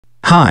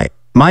Hi,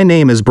 my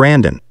name is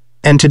Brandon,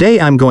 and today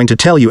I'm going to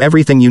tell you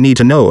everything you need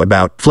to know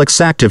about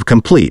Fluxactive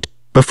Complete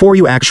before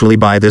you actually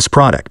buy this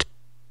product.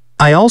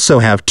 I also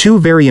have two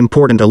very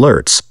important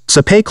alerts,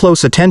 so pay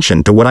close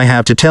attention to what I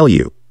have to tell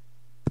you.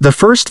 The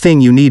first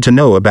thing you need to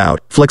know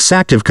about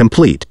Fluxactive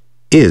Complete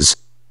is,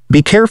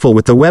 be careful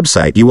with the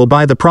website you will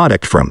buy the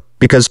product from,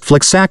 because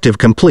Fluxactive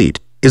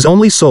Complete is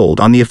only sold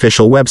on the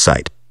official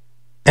website.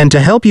 And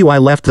to help you, I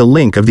left the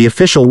link of the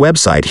official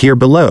website here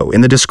below in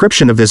the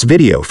description of this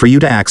video for you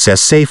to access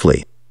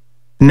safely.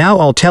 Now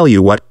I'll tell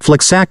you what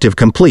Fluxactive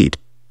Complete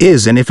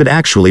is and if it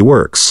actually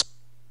works.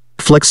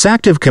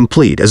 Fluxactive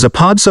Complete is a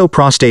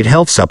prostate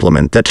health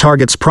supplement that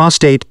targets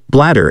prostate,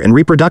 bladder and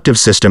reproductive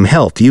system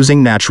health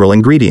using natural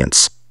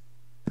ingredients.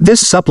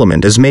 This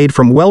supplement is made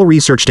from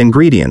well-researched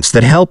ingredients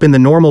that help in the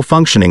normal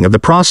functioning of the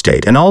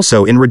prostate and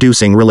also in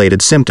reducing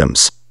related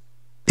symptoms.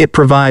 It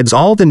provides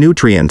all the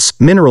nutrients,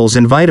 minerals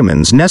and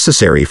vitamins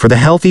necessary for the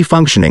healthy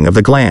functioning of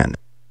the gland.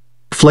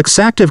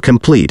 Fluxactive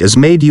Complete is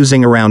made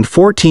using around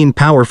 14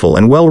 powerful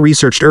and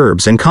well-researched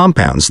herbs and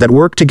compounds that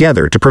work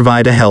together to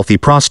provide a healthy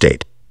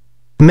prostate.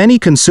 Many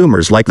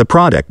consumers like the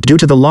product due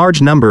to the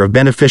large number of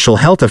beneficial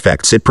health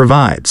effects it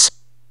provides.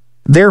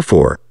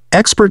 Therefore,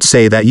 experts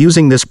say that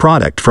using this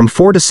product from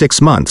 4 to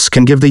 6 months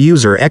can give the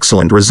user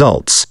excellent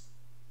results.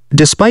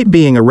 Despite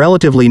being a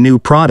relatively new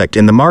product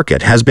in the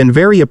market, has been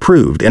very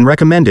approved and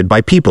recommended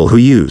by people who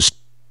used.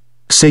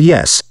 So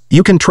yes,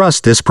 you can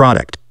trust this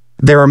product.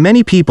 There are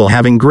many people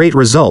having great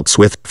results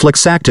with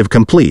Fluxactive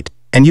Complete,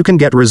 and you can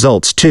get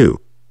results too.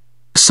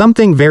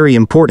 Something very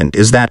important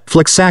is that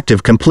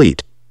Fluxactive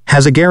Complete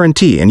has a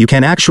guarantee and you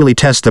can actually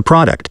test the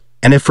product,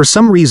 and if for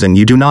some reason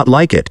you do not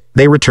like it,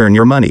 they return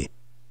your money.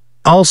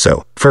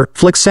 Also, for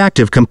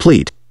Fluxactive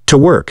Complete to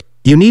work,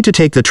 you need to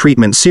take the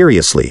treatment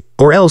seriously,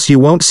 or else you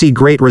won't see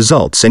great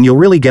results and you'll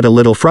really get a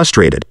little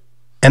frustrated.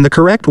 And the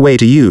correct way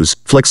to use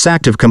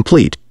Fluxactive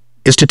Complete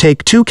is to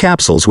take 2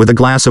 capsules with a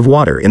glass of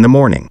water in the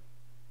morning.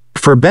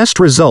 For best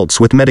results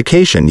with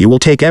medication you will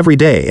take every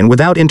day and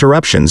without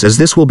interruptions, as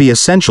this will be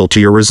essential to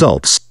your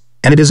results,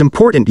 and it is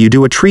important you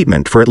do a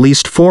treatment for at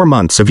least 4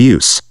 months of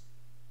use.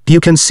 You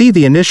can see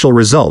the initial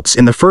results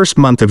in the first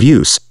month of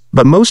use,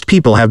 but most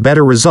people have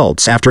better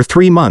results after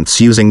 3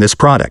 months using this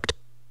product.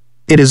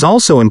 It is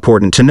also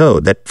important to know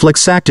that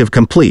Fluxactive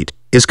Complete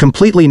is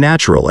completely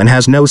natural and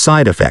has no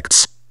side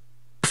effects.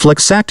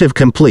 Fluxactive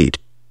Complete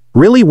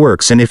really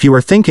works, and if you are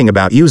thinking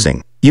about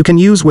using, you can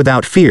use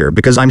without fear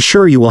because I'm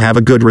sure you will have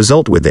a good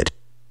result with it.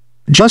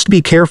 Just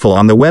be careful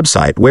on the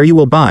website where you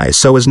will buy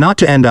so as not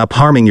to end up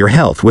harming your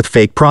health with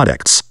fake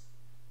products.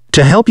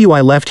 To help you,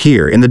 I left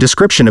here in the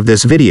description of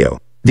this video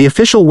the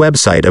official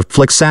website of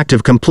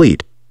Fluxactive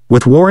Complete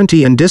with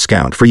warranty and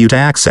discount for you to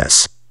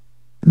access.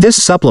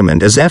 This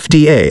supplement is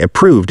FDA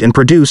approved and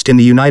produced in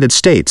the United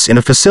States in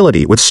a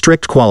facility with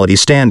strict quality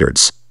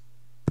standards.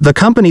 The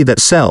company that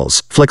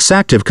sells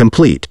Fluxactive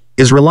Complete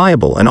is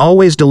reliable and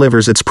always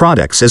delivers its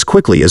products as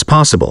quickly as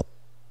possible.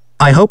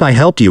 I hope I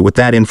helped you with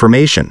that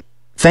information.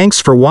 Thanks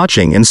for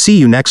watching and see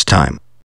you next time.